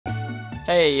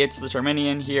Hey, it's the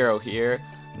Terminian Hero here,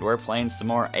 and we're playing some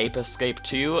more Ape Escape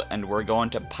 2, and we're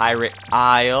going to Pirate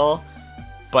Isle,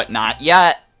 but not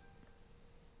yet!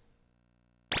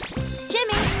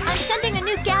 Jimmy, I'm sending a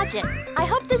new gadget. I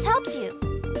hope this helps you.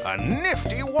 A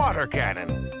nifty water cannon.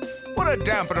 Put a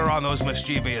dampener on those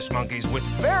mischievous monkeys with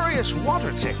various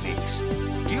water techniques.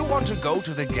 Do you want to go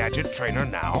to the gadget trainer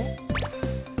now?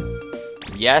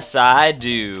 Yes, I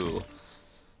do.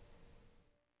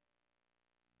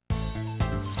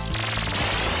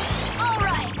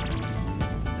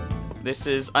 This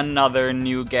is another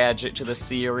new gadget to the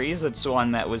series. It's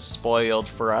one that was spoiled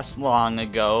for us long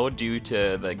ago due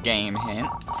to the game hint.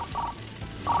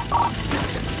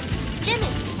 Jimmy,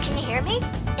 can you hear me?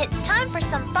 It's time for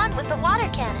some fun with the water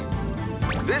cannon.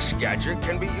 This gadget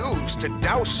can be used to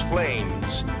douse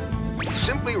flames.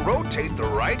 Simply rotate the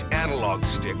right analog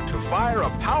stick to fire a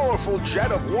powerful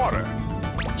jet of water.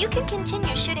 You can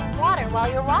continue shooting water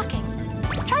while you're walking.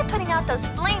 Try putting out those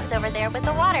flames over there with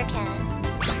the water cannon.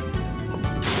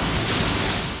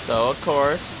 So, of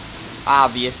course,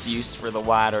 obvious use for the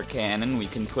water cannon, we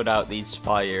can put out these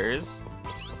fires.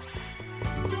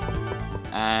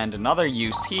 And another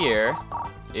use here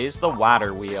is the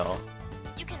water wheel.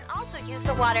 You can also use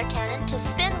the water cannon to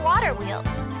spin water wheels.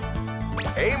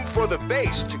 Aim for the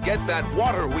base to get that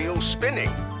water wheel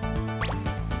spinning.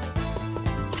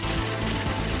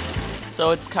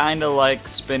 So it's kinda like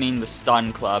spinning the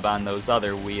stun club on those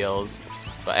other wheels.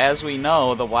 But as we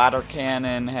know, the water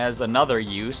cannon has another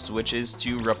use, which is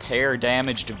to repair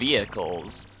damaged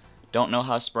vehicles. Don't know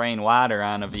how spraying water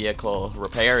on a vehicle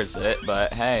repairs it,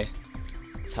 but hey,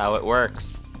 it's how it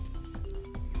works.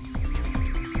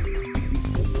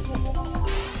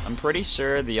 I'm pretty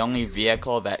sure the only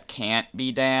vehicle that can't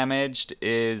be damaged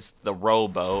is the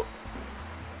rowboat.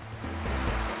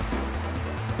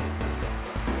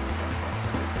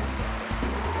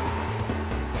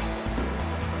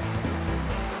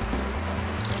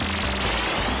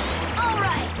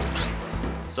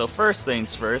 So first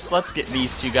things first, let's get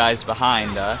these two guys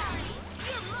behind us.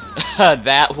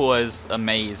 That was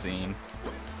amazing.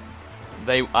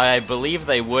 I believe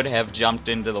they would have jumped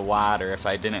into the water if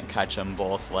I didn't catch them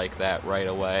both like that right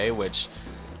away, which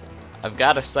I've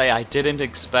got to say I didn't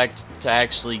expect to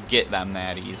actually get them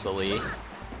that easily.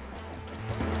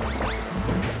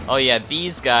 Oh yeah,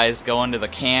 these guys go into the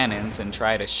cannons and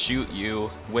try to shoot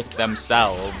you with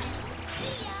themselves.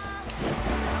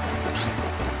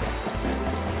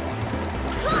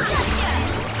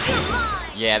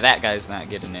 Yeah, that guy's not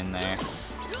getting in there.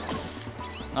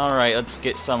 Alright, let's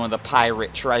get some of the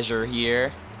pirate treasure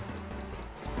here.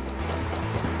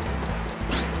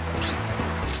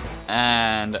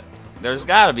 And there's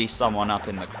gotta be someone up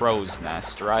in the crow's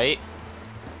nest, right?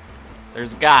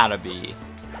 There's gotta be.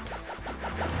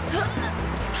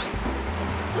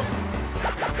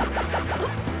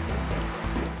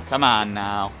 Come on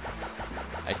now.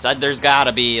 I said there's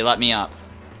gotta be, let me up.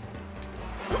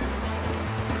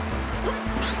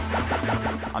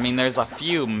 I mean, there's a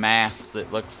few masts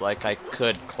it looks like I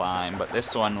could climb, but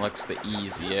this one looks the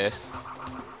easiest.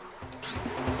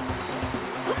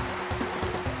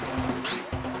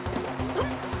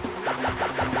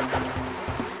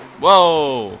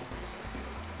 Whoa!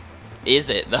 Is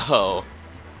it, though?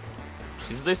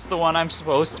 Is this the one I'm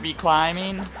supposed to be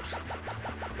climbing?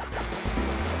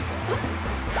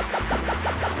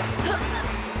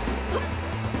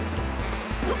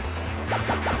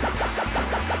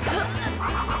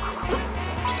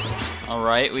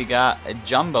 Alright, we got a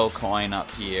jumbo coin up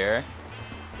here.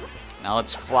 Now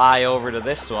let's fly over to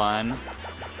this one,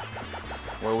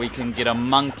 where we can get a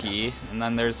monkey, and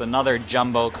then there's another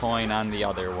jumbo coin on the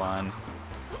other one.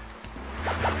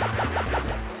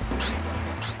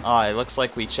 Oh, it looks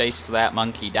like we chased that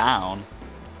monkey down.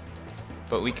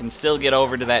 But we can still get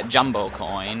over to that jumbo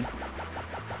coin.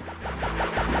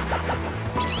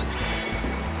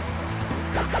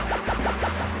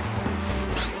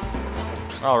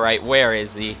 Alright, where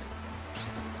is he?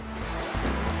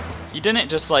 He didn't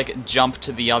just, like, jump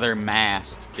to the other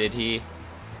mast, did he?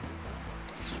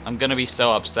 I'm gonna be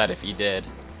so upset if he did.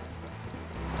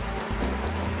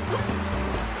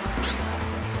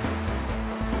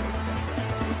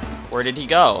 Where did he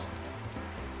go?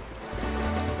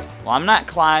 Well, I'm not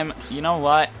you know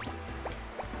what?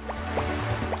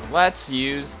 Let's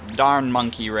use darn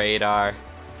monkey radar.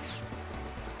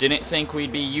 Didn't think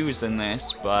we'd be using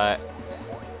this, but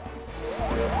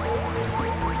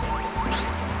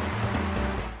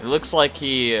it looks like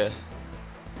he,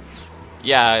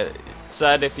 yeah, it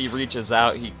said if he reaches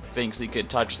out, he thinks he could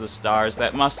touch the stars.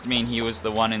 That must mean he was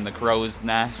the one in the crow's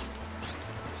nest.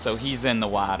 So he's in the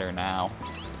water now.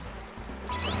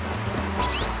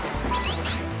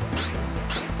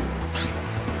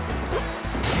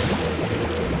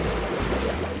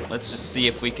 Let's just see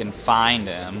if we can find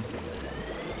him.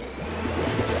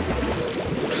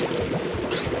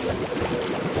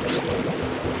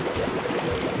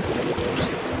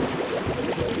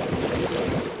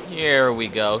 Here we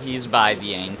go. He's by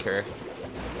the anchor.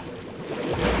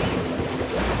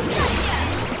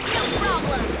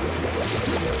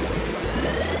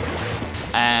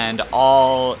 And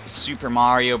all Super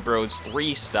Mario Bros.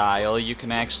 3 style, you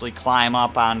can actually climb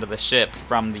up onto the ship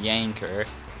from the anchor.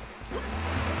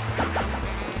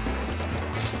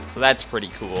 So that's pretty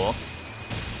cool.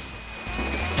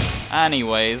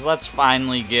 Anyways, let's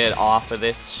finally get off of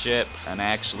this ship and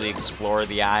actually explore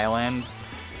the island.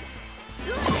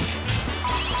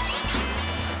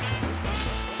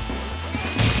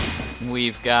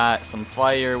 We've got some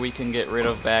fire we can get rid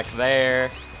of back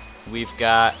there. We've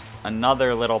got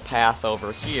another little path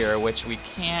over here, which we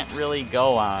can't really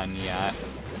go on yet.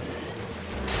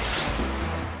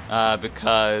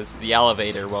 Because the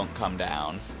elevator won't come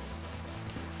down.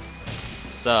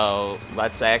 So,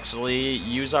 let's actually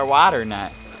use our our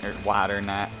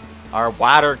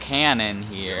water cannon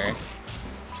here.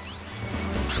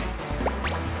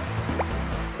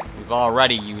 We've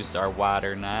already used our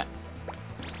water net.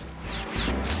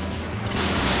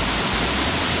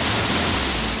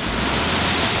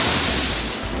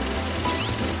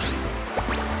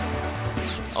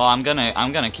 Oh, I'm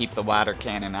gonna keep the water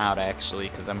cannon out actually,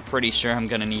 because I'm pretty sure I'm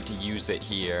gonna need to use it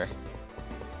here.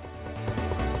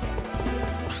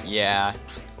 Yeah.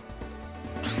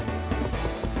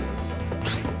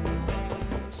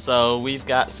 So we've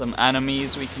got some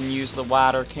enemies we can use the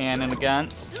water cannon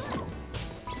against.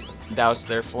 Douse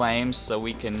their flames so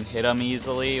we can hit them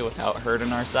easily without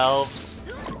hurting ourselves.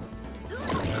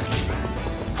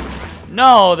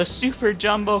 No, the Super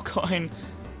Jumbo coin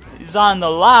is on the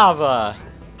lava.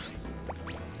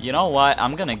 You know what?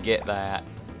 I'm gonna get that.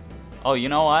 Oh, you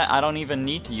know what? I don't even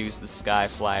need to use the Sky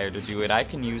Flyer to do it. I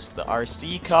can use the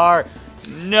RC car.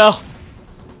 No!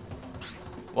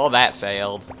 Well, that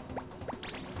failed.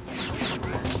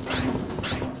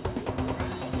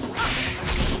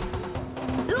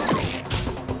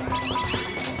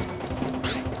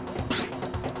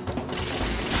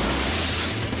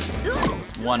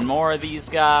 One more of these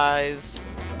guys.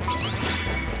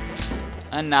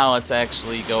 And now let's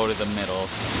actually go to the middle.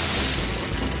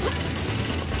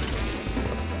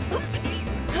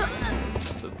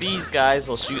 So these guys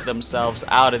will shoot themselves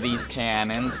out of these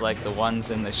cannons like the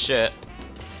ones in the ship.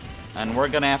 And we're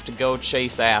gonna have to go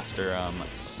chase after them.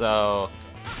 So,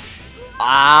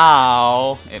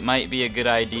 ow! It might be a good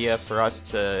idea for us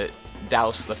to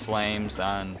douse the flames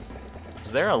on...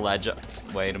 Is there a ledge up?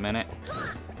 Wait a minute.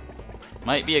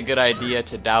 Might be a good idea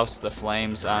to douse the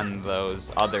flames on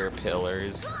those other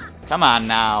pillars. Come on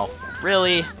now.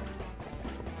 Really?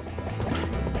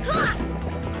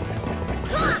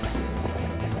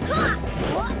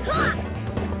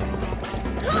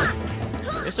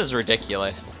 This is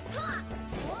ridiculous.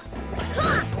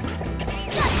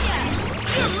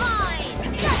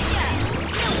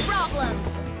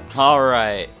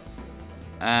 Alright.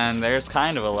 And there's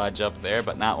kind of a ledge up there,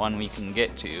 but not one we can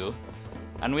get to.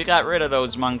 And we got rid of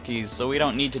those monkeys, so we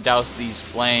don't need to douse these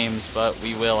flames, but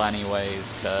we will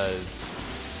anyways, because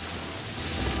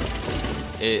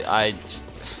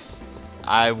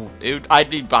I'd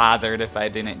be bothered if I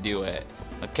didn't do it.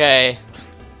 Okay.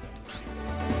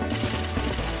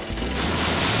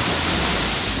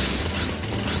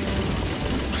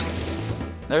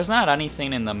 There's not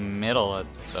anything in the middle of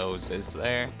those, is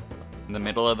there? In the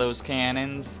middle of those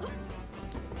cannons?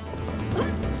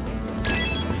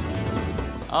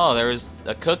 Oh, there was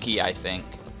a cookie, I think.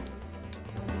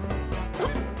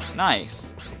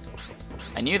 Nice.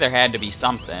 I knew there had to be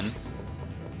something.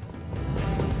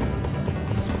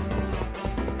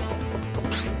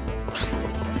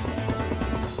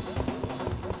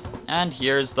 And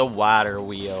here's the water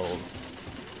wheels.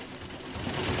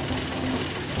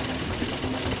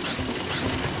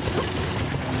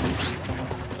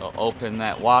 Open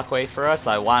that walkway for us.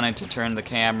 I wanted to turn the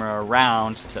camera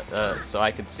around to, so I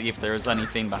could see if there was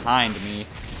anything behind me,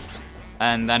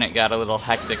 and then it got a little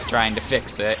hectic trying to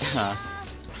fix it. So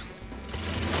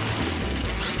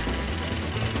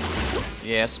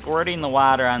yeah, squirting the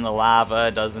water on the lava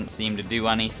doesn't seem to do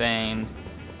anything.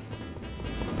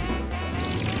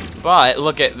 But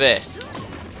look at this.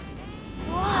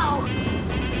 Whoa!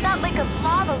 That lake of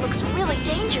lava looks really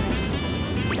dangerous.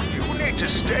 You need to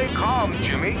stay calm,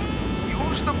 Jimmy.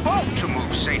 Use the boat to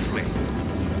move safely.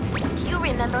 Do you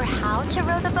remember how to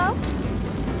row the boat?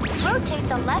 Rotate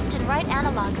the left and right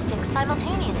analog sticks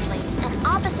simultaneously in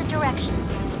opposite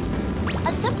directions.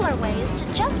 A simpler way is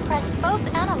to just press both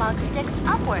analog sticks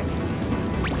upwards.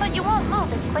 but you won't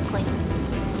move as quickly.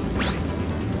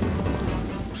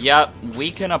 Yep,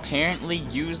 we can apparently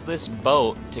use this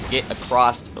boat to get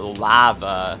across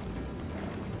lava.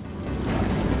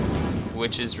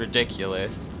 Which is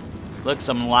ridiculous. Look,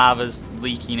 some lava's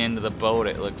leaking into the boat,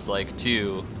 it looks like,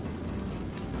 too.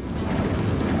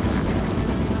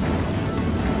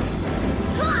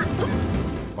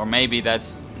 Or maybe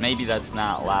that's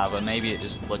not lava. Maybe it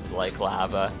just looked like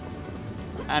lava.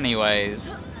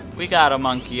 Anyways, we got a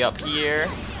monkey up here.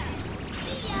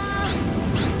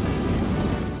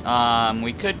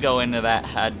 We could go into that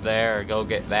head there or go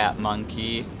get that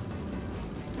monkey.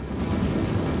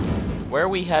 Where are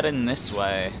we heading this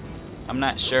way? I'm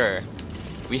not sure.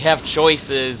 We have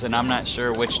choices and I'm not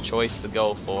sure which choice to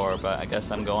go for, but I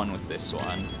guess I'm going with this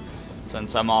one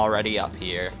since I'm already up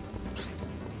here.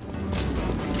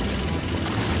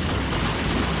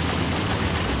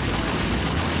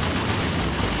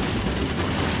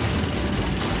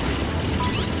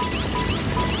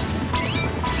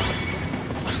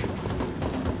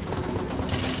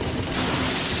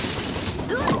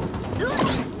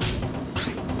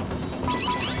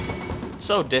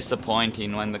 So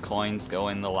disappointing when the coins go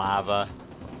in the lava.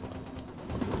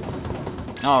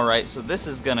 Alright, so this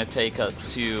is gonna take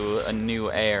us to a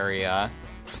new area.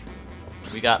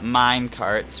 We got mine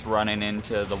carts running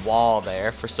into the wall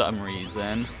there for some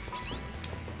reason.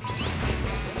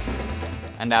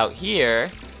 And out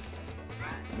here,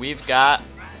 we've got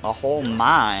a whole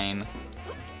mine.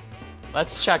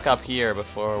 Let's check up here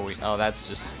before we... Oh, that's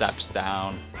just steps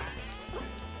down.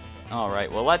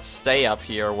 Alright, well let's stay up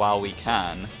here while we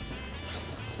can.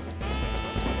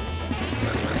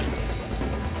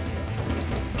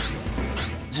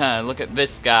 Look at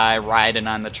this guy riding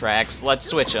on the tracks. Let's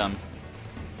switch him.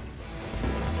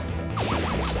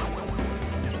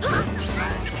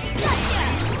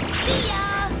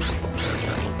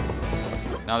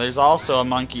 Now there's also a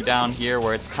monkey down here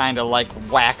where it's kind of like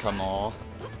whack-a-mole.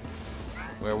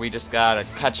 Where we just gotta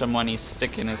catch him when he's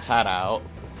sticking his head out.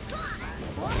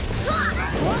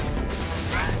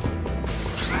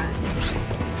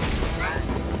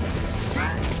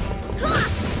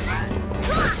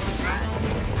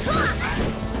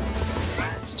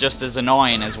 It's just as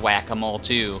annoying as whack-a-mole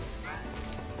too.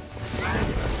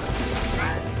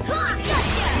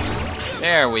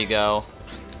 There we go.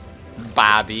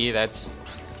 Bobby, that's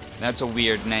a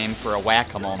weird name for a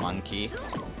whack-a-mole monkey.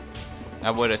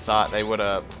 I would have thought they would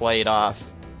have played off,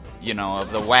 you know,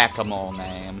 of the whack-a-mole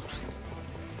name.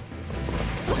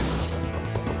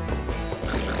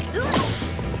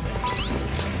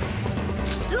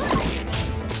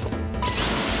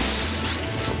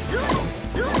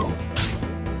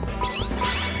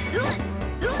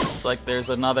 Looks like there's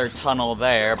another tunnel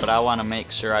there, but I want to make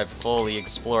sure I've fully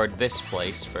explored this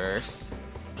place first.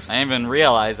 I didn't even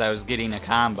realize I was getting a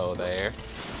combo there.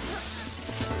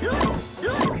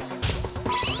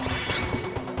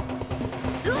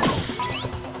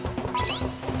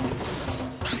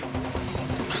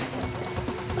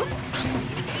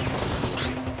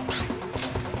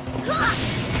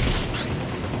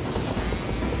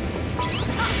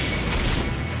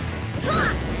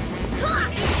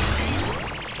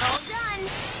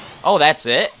 Oh, that's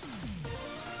it?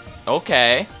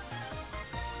 Okay.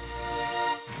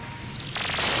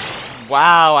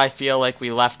 Wow, I feel like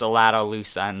we left a lot of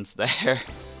loose ends there. That's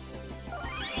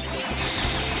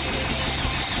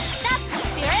the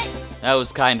spirit. That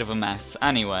was kind of a mess.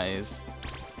 Anyways.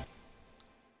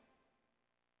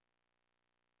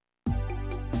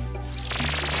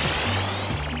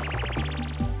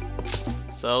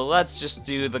 So let's just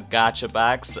do the gacha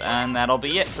box, and that'll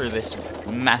be it for this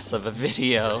mess of a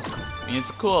video. I mean,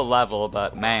 it's a cool level,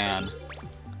 but man,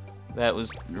 that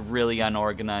was a really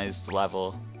unorganized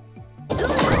level.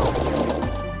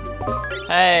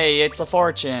 Hey, it's a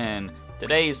fortune!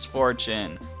 Today's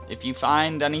fortune. If you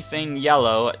find anything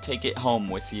yellow, take it home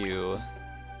with you.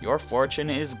 Your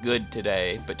fortune is good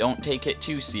today, but don't take it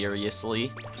too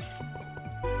seriously.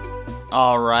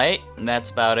 Alright,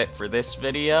 that's about it for this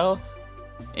video.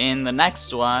 In the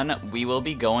next one, we will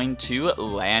be going to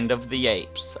Land of the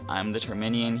Apes. I'm the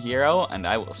Terminian Hero, and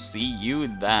I will see you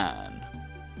then.